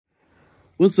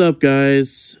What's up,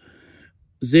 guys?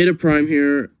 Zeta Prime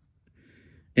here,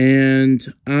 and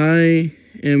I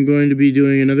am going to be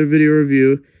doing another video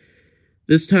review.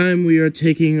 This time we are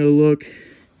taking a look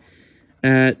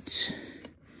at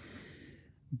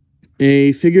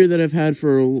a figure that I've had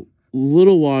for a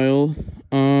little while.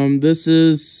 This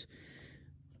is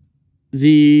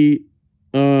the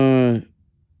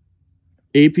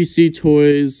APC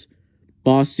Toys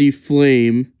Bossy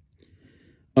Flame,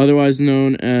 otherwise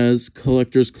known as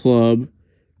Collector's Club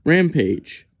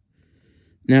Rampage.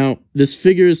 Now, this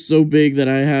figure is so big that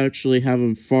I actually have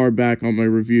him far back on my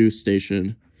review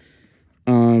station.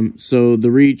 So the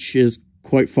reach is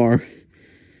quite far.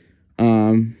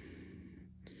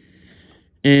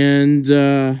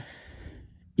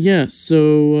 Yeah,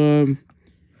 so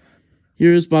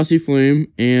here is Bossy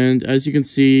Flame, and as you can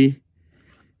see,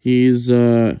 he's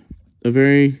a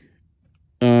very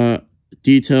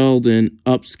detailed and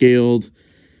upscaled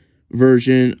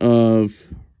version of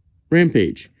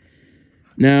Rampage.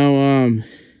 Now,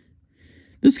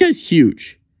 this guy's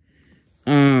huge.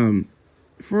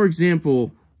 For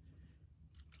example,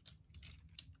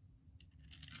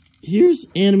 here's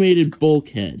animated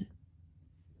Bulkhead.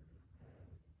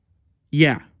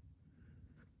 Yeah.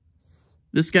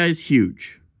 This guy's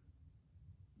huge.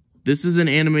 This is an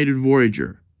animated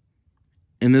Voyager.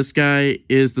 And this guy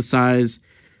is the size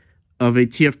of a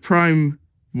TF Prime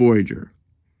Voyager.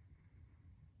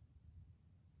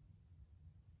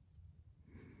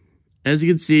 As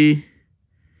you can see,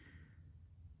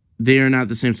 they are not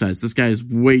the same size. This guy is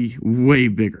way, way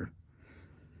bigger.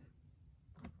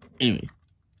 Anyway,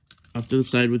 off to the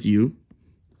side with you.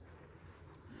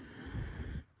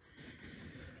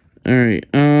 Alright,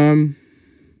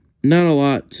 not a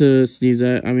lot to sneeze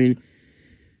at. I mean,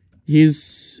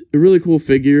 he's a really cool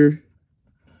figure,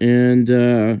 and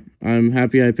I'm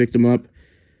happy I picked him up.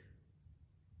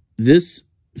 This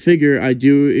figure, I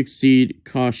do exceed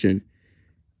caution.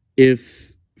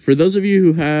 For those of you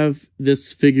who have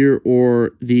this figure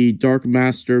or the Dark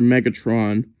Master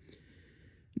Megatron,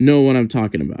 know what I'm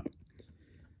talking about.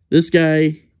 This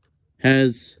guy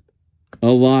has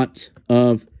a lot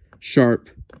of sharp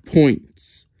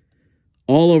points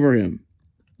all over him.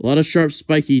 A lot of sharp,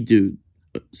 spiky dudes.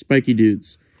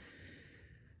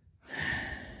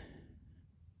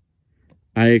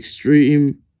 I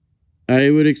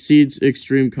would exceed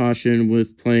extreme caution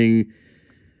with playing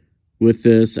with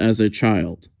this as a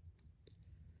child.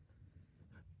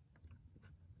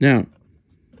 Now,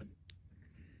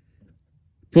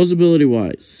 posability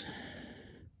wise,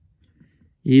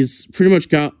 he's pretty much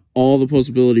got all the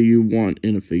posability you want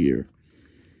in a figure.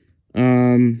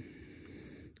 You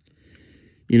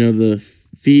know, the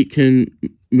feet can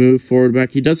move forward,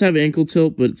 back. He does have ankle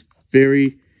tilt, but it's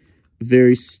very,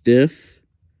 very stiff.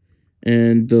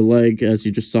 And the leg, as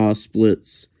you just saw,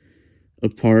 splits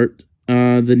apart.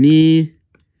 The knee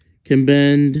can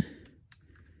bend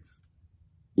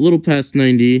a little past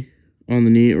 90 on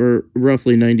the knee, or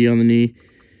roughly 90 on the knee.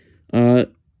 The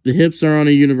hips are on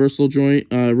a universal joint,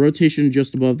 rotation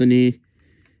just above the knee.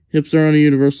 Hips are on a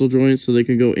universal joint, so they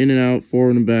can go in and out,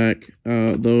 forward and back.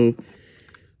 They'll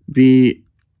be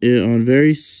on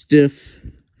very stiff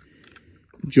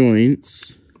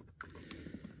joints.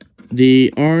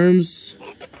 The arms,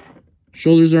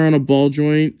 shoulders are on a ball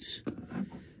joint,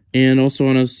 and also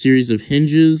on a series of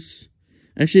hinges.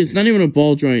 Actually, it's not even a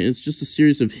ball joint, it's just a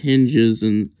series of hinges,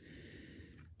 and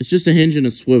it's just a hinge and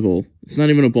a swivel. It's not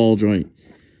even a ball joint.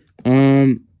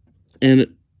 And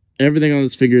everything on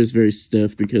this figure is very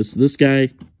stiff, because this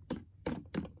guy,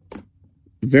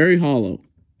 very hollow.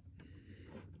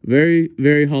 Very,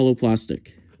 very hollow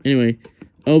plastic. Anyway,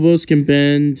 elbows can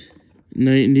bend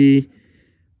 90.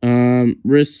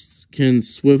 Wrists can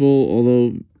swivel,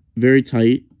 although very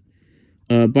tight.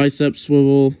 Bicep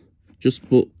swivel just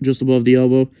above the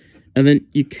elbow. And then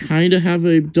you kind of have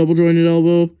a double jointed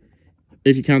elbow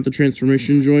if you count the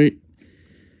transformation joint.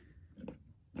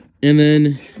 And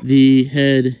then the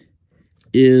head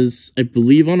is, I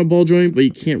believe, on a ball joint, but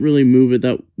you can't really move it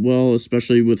that well,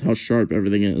 especially with how sharp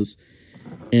everything is.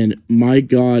 And my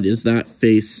God, is that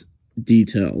face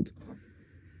detailed.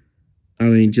 I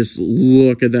mean, just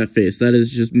look at that face. That is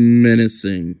just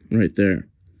menacing right there.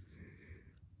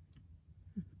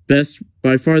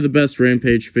 By far the best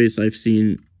Rampage face I've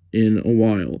seen in a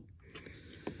while.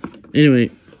 Anyway,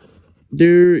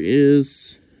 there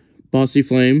is Bossy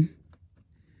Flame.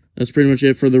 That's pretty much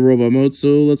it for the robot mode,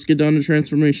 so let's get down to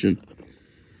transformation.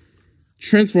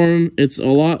 Transform, it's a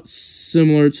lot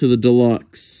similar to the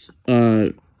Deluxe.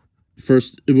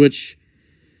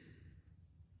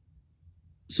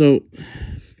 So,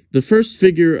 the first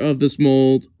figure of this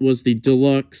mold was the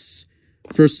Deluxe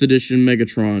first edition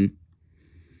Megatron.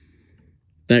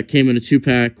 That came in a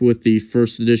 2-pack with the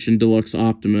first edition Deluxe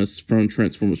Optimus from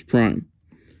Transformers Prime.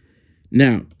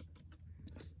 Now,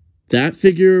 that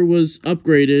figure was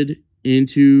upgraded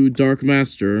into Dark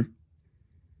Master.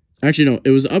 Actually, no, it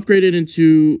was upgraded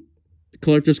into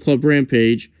Collectors Club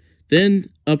Rampage, then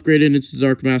upgraded into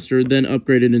Dark Master, then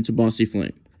upgraded into Bossy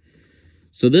Flame.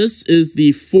 So this is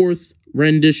the 4th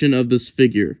rendition of this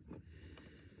figure.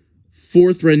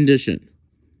 4th rendition.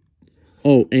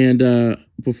 Oh, and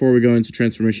before we go into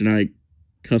transformation, I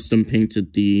custom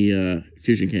painted the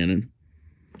fusion cannon,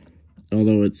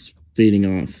 although it's fading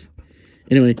off.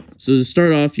 Anyway, so to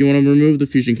start off, you want to remove the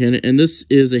fusion cannon, and this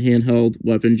is a handheld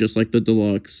weapon, just like the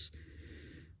Deluxe.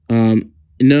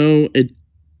 No, it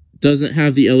doesn't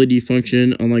have the LED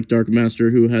function, unlike Dark Master,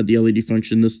 who had the LED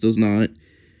function. This does not.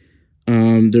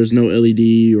 There's no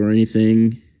LED or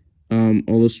anything,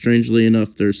 although strangely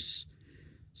enough, there's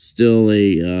still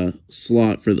a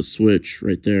slot for the switch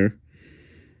right there.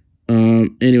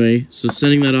 Anyway, so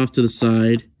setting that off to the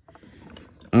side.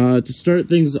 To start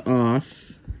things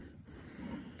off,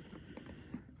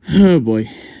 oh boy,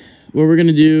 what we're going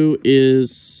to do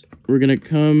is we're going to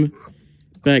come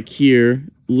back here,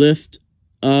 lift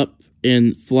up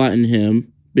and flatten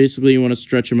him. Basically, you want to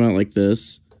stretch him out like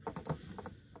this.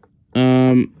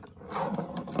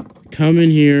 Come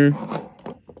in here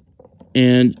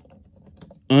and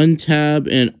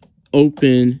untab and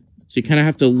open. So you kind of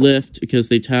have to lift because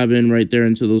they tab in right there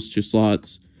into those 2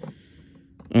 slots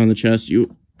on the chest.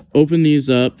 You open these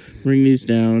up, bring these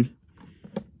down,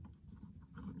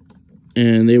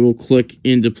 and they will click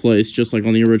into place just like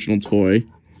on the original toy.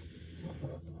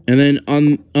 And then,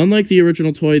 unlike the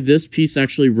original toy, this piece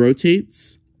actually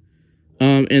rotates.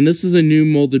 And this is a new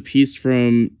molded piece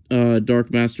from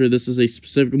Dark Master. This is a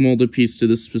specific molded piece to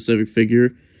this specific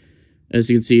figure. As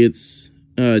you can see, it's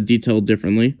detailed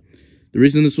differently. The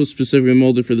reason this was specifically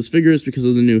molded for this figure is because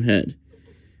of the new head.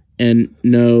 And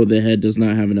no, the head does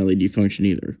not have an LED function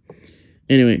either.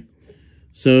 Anyway,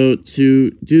 so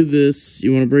to do this,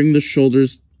 you want to bring the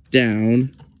shoulders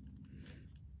down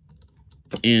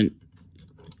and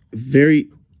very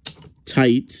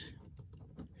tight.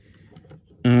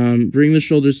 Bring the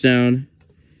shoulders down.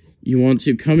 You want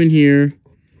to come in here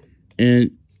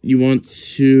and you want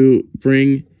to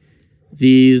bring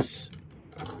these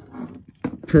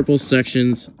purple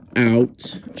sections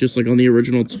out, just like on the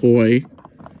original toy,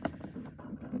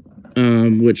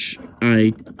 which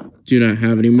I do not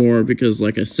have anymore because,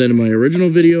 like I said in my original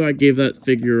video, I gave that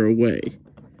figure away.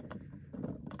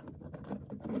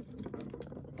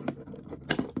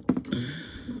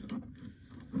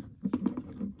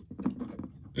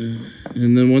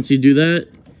 And then once you do that,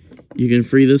 you can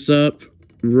free this up,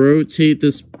 rotate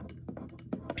this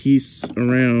piece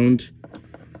around,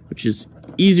 which is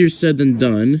easier said than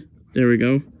done. There we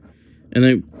go. And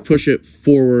then push it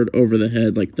forward over the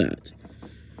head like that.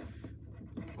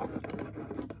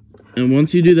 And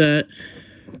once you do that,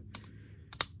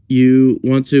 you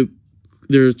want to,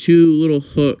 there are 2 little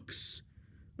hooks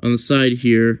on the side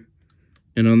here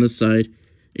and on this side,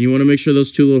 and you want to make sure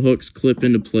those 2 little hooks clip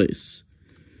into place.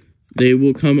 They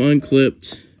will come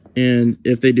unclipped, and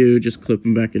if they do, just clip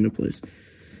them back into place.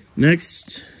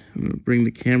 Next, I'm going to bring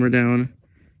the camera down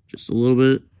just a little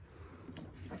bit.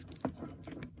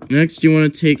 Next, you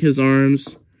want to take his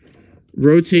arms,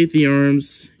 rotate the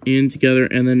arms in together,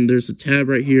 and then there's a tab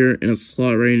right here and a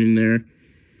slot right in there.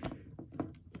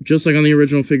 Just like on the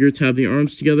original figure, tab the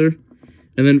arms together.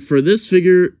 And then for this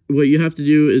figure, what you have to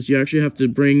do is you actually have to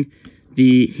bring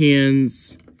the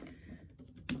hands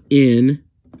in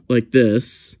like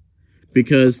this,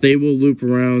 because they will loop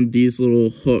around these little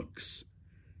hooks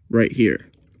right here.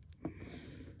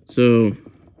 So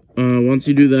once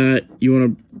you do that, you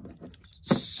want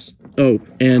to, oh,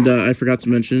 and I forgot to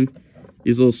mention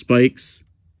these little spikes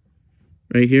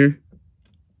right here,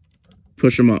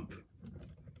 push them up.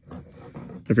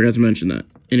 I forgot to mention that.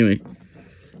 Anyway,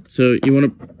 so you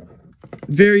want to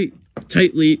very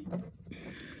tightly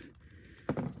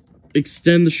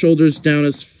extend the shoulders down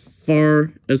as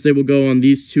far as they will go on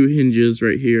these 2 hinges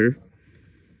right here,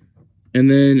 and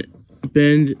then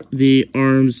bend the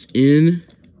arms in,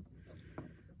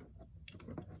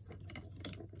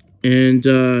 and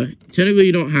technically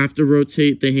you don't have to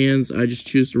rotate the hands. I just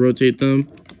choose to rotate them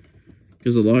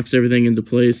because it locks everything into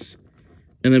place,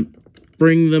 and then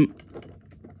bring them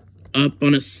up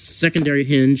on a secondary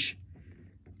hinge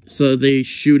so they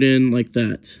shoot in like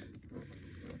that,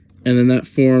 and then that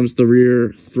forms the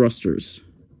rear thrusters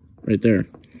right there.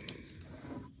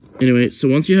 Anyway, so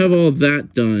once you have all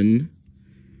that done,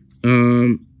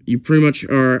 you pretty much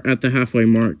are at the halfway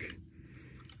mark.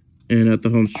 and at the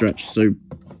home stretch. So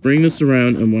bring this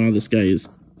around, and wow, this guy is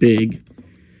big.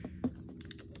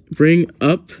 Bring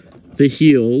up the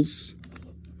heels,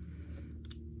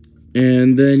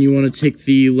 and then you want to take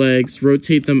the legs,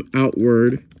 rotate them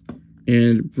outward,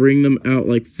 and bring them out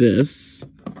like this.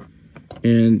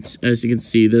 And as you can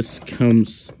see, this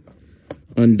comes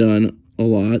undone a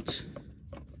lot.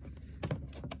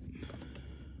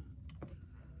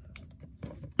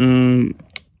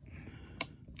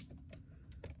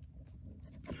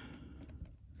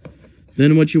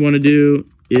 Then what you want to do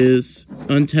is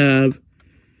untab,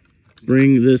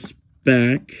 bring this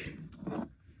back,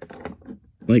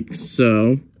 like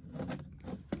so.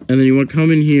 And then you want to come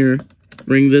in here,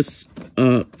 bring this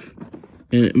up,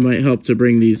 and it might help to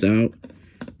bring these out.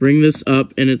 Bring this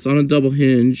up, and it's on a double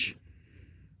hinge,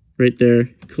 right there.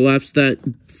 Collapse that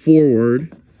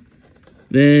forward.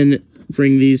 Then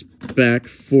bring these back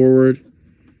forward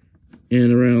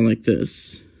and around like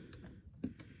this.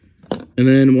 And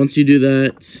then once you do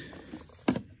that,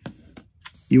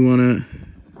 you want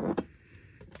to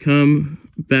come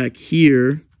back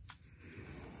here.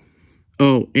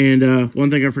 Oh, and one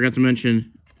thing I forgot to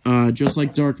mention, just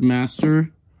like Dark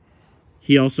Master,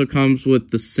 he also comes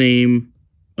with the same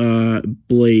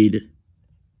blade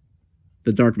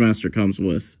the Dark Master comes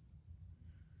with.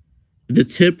 The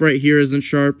tip right here isn't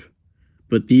sharp,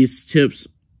 but these tips,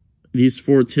 these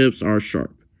 4 tips are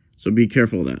sharp. So be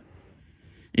careful of that.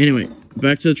 Anyway,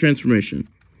 back to the transformation.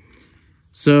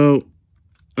 So,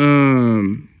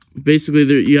 basically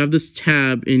you have this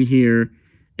tab in here,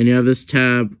 and you have this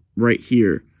tab right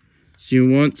here. So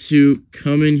you want to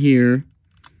come in here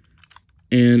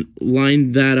and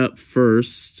line that up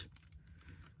first,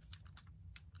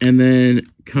 and then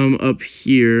come up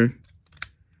here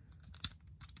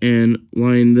and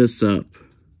line this up.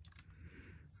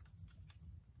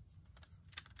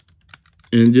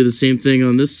 And do the same thing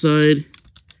on this side.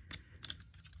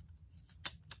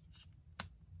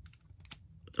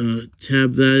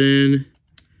 Tab that in,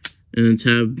 and then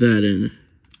tab that in.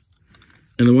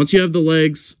 And then once you have the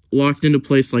legs locked into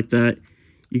place like that,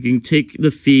 you can take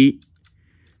the feet,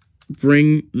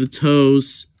 bring the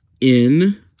toes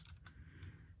in,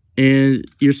 and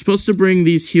you're supposed to bring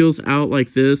these heels out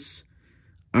like this.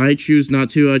 I choose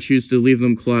not to. I choose to leave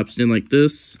them collapsed in like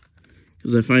this,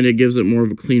 because I find it gives it more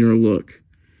of a cleaner look.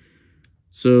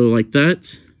 So like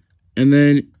that. And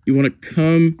then you want to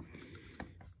come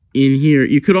in here.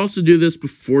 You could also do this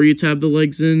before you tab the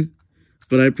legs in,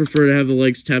 but I prefer to have the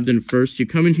legs tabbed in first. You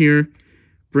come in here,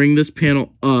 bring this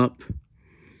panel up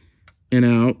and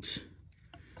out,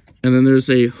 and then there's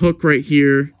a hook right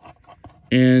here,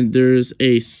 and there's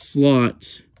a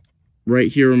slot right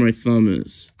here where my thumb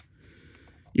is.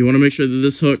 You want to make sure that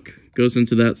this hook goes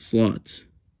into that slot.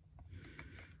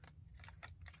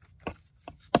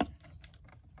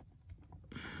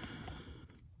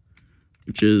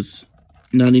 Which is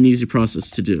not an easy process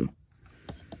to do.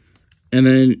 And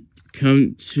then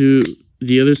come to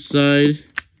the other side,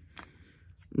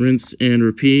 rinse and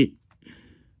repeat.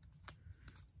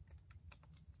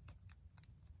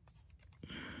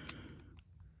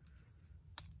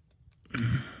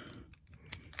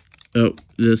 Oh,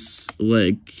 this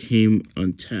leg came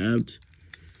untabbed.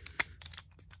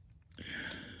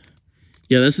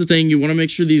 Yeah, that's the thing. You want to make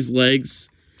sure these legs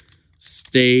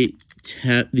stay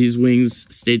these wings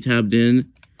stay tabbed in.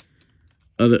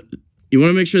 You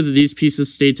want to make sure that these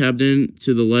pieces stay tabbed in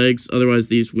to the legs, otherwise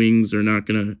these wings are not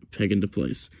going to peg into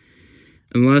place.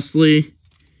 And lastly,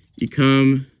 you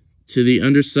come to the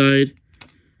underside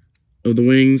of the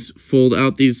wings, fold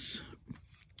out these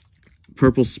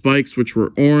purple spikes, which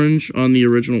were orange on the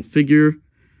original figure.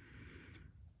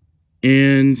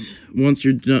 And once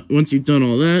you've done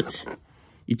all that,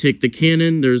 you take the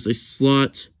cannon. There's a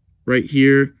slot right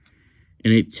here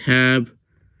and a tab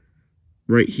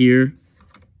right here,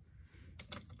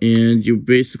 and you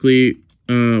basically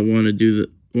want to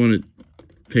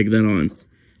peg that on.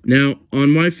 Now, on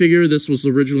my figure, this was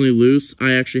originally loose.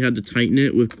 I actually had to tighten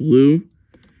it with glue,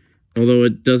 although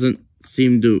it doesn't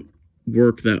seem to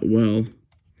work that well.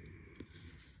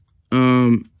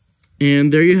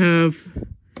 And there you have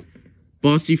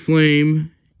Bossy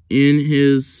Flame in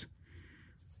his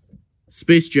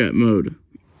Space Jet mode.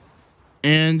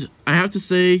 And I have to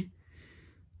say,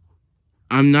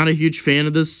 I'm not a huge fan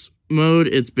of this mode.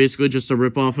 It's basically just a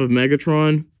ripoff of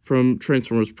Megatron from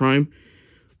Transformers Prime.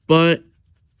 But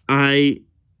I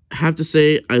have to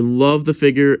say, I love the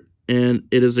figure, and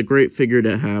it is a great figure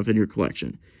to have in your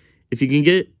collection. If you can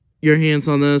get your hands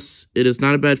on this, it is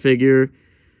not a bad figure.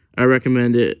 I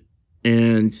recommend it.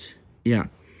 And yeah.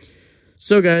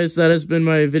 So guys, that has been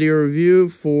my video review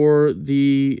for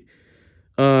the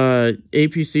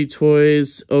APC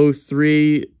Toys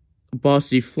 03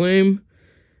 Bossy Flame.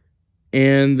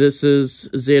 And this is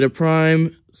Zeta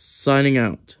Prime signing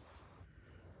out.